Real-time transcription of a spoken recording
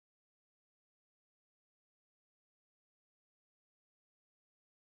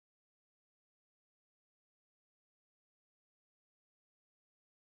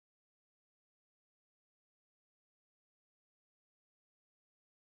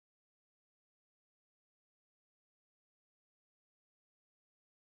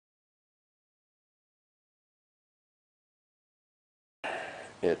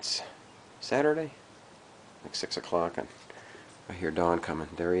It's Saturday, like 6 o'clock, and I hear Don coming.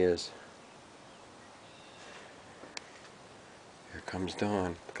 There he is. Here comes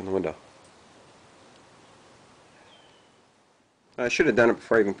Don. Look in the window. I should have done it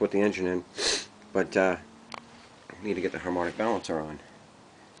before I even put the engine in, but I need to get the harmonic balancer on.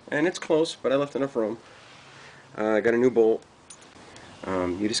 And it's close, but I left enough room. I got a new bolt.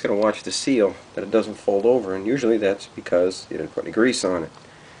 You just got to watch the seal that it doesn't fold over, and usually that's because you didn't put any grease on it.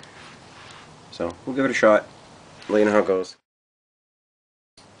 So we'll give it a shot. Let you know how it goes.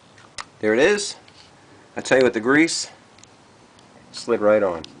 There it is. I tell you, with the grease, slid right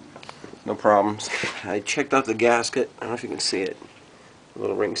on. No problems. I checked out the gasket. I don't know if you can see it. A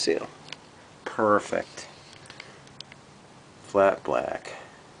little ring seal. Perfect. Flat black.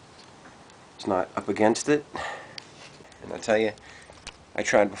 It's not up against it. And I tell you, I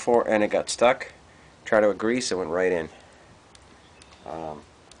tried before and it got stuck. Tried it with grease, it went right in.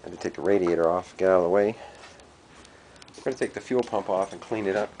 I had to take the radiator off, get out of the way. I'm going to take the fuel pump off and clean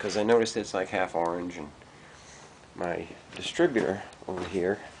it up because I noticed it's like half orange, and my distributor over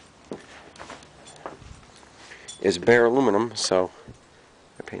here is bare aluminum, so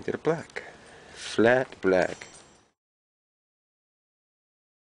I painted it black. Flat black.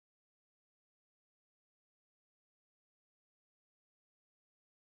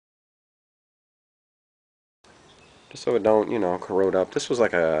 Just so it don't, you know, corrode up. This was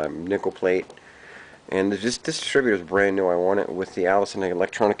like a nickel plate, and this distributor is brand new. I won it with the Allison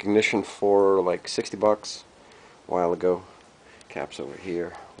electronic ignition for like 60 bucks a while ago. Caps over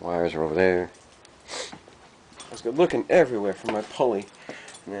here, wires are over there. I was looking everywhere for my pulley,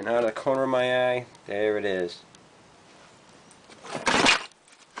 and then out of the corner of my eye, there it is.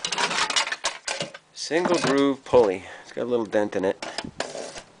 Single groove pulley. It's got a little dent in it.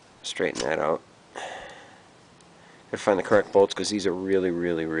 Straighten that out. Gotta find the correct bolts because these are really,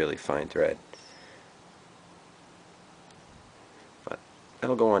 really, really fine thread. But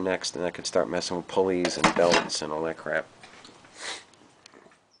that'll go on next, and I can start messing with pulleys and belts and all that crap.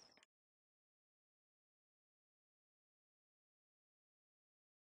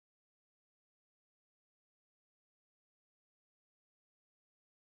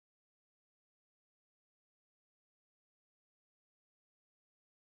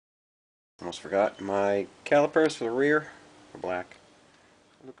 Almost forgot, my calipers for the rear are black.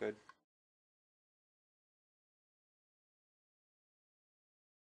 They look good.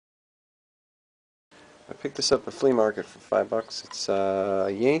 I picked this up at flea market for $5. It's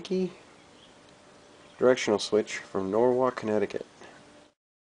a Yankee directional switch from Norwalk, Connecticut.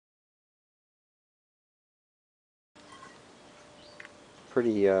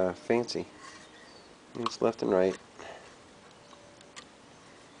 Pretty fancy. It's left and right.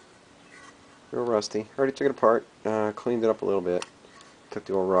 Real rusty. Already took it apart, cleaned it up a little bit. Took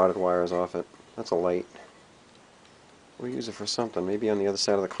the old rotted wires off it. That's a light. We'll use it for something. Maybe on the other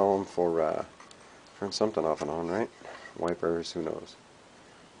side of the column for turn something off and on, right? Wipers, who knows.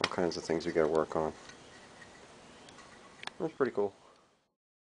 All kinds of things we gotta work on. That's pretty cool.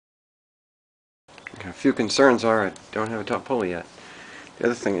 A few concerns are I don't have a top pulley yet. The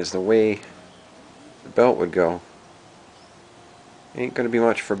other thing is the way the belt would go. Ain't going to be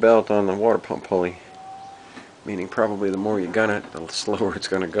much for belt on the water pump pulley. Meaning probably the more you gun it, the slower it's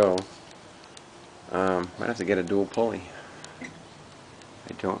going to go. Might have to get a dual pulley.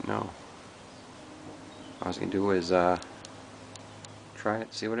 I don't know. All I was going to do is try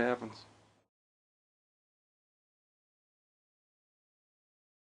it, see what happens.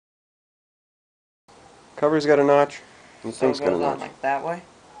 Cover's got a notch. The thing's got a notch. Like that way,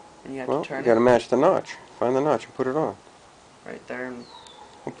 and you have to turn it. You got to match the notch. Find the notch and put it on. Right there. And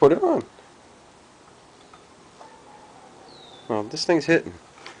well, put it on. Well, this thing's hitting.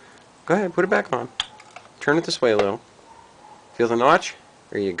 Go ahead, put it back on. Turn it this way a little. Feel the notch?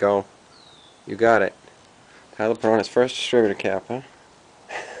 There you go. You got it. Tyler put on his first distributor cap, huh?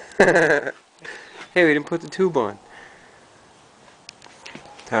 Hey, we didn't put the tube on.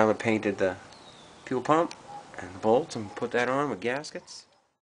 Tyler painted the fuel pump and the bolts and put that on with gaskets.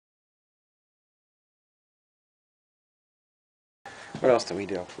 What else do we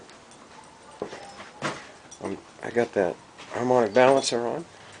do? I got that harmonic balancer on,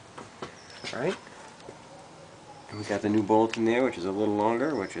 right? And we got the new bolt in there, which is a little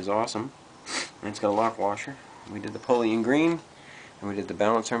longer, which is awesome. And it's got a lock washer. We did the pulley in green, and we did the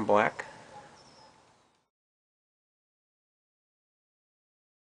balancer in black.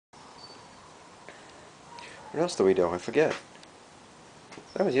 What else do we do? I forget.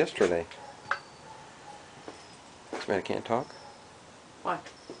 That was yesterday. This man, I can't talk. what?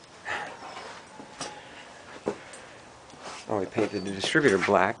 Oh, we painted the distributor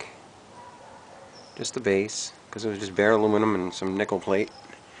black. Just the base, because it was just bare aluminum and some nickel plate.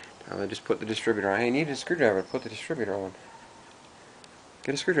 Now I just put the distributor on. Hey, you need a screwdriver to put the distributor on.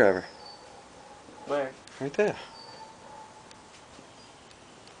 Get a screwdriver. Where? Right there.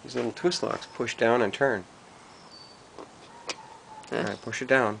 These little twist locks push down and turn. This? Alright, push it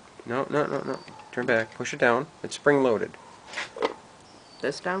down. No. Turn back. Push it down. It's spring loaded.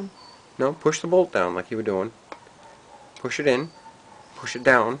 This down? No, push the bolt down like you were doing. Push it in. Push it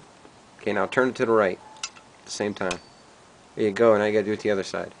down. Okay, now turn it to the right at the same time. There you go, now you gotta do it the other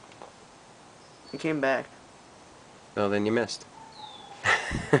side. It came back. Oh, then you missed.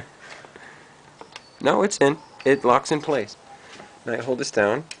 No, it's in. It locks in place. Now you hold this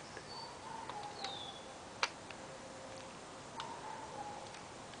down.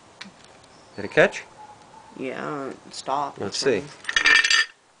 Did it catch? Yeah, stop. Let's see.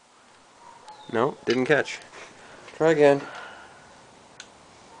 No, didn't catch. Try again.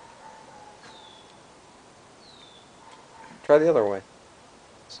 Try the other way.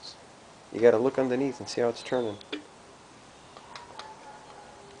 You gotta look underneath and see how it's turning.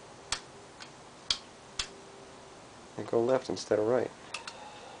 And go left instead of right.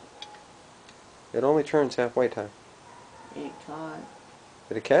 It only turns halfway time. It caught.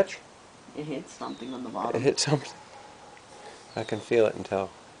 Did it catch? It hit something on the It bottom. hit something. I can feel it and tell.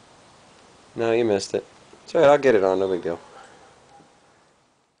 No, you missed it. It's alright, I'll get it on, no big deal.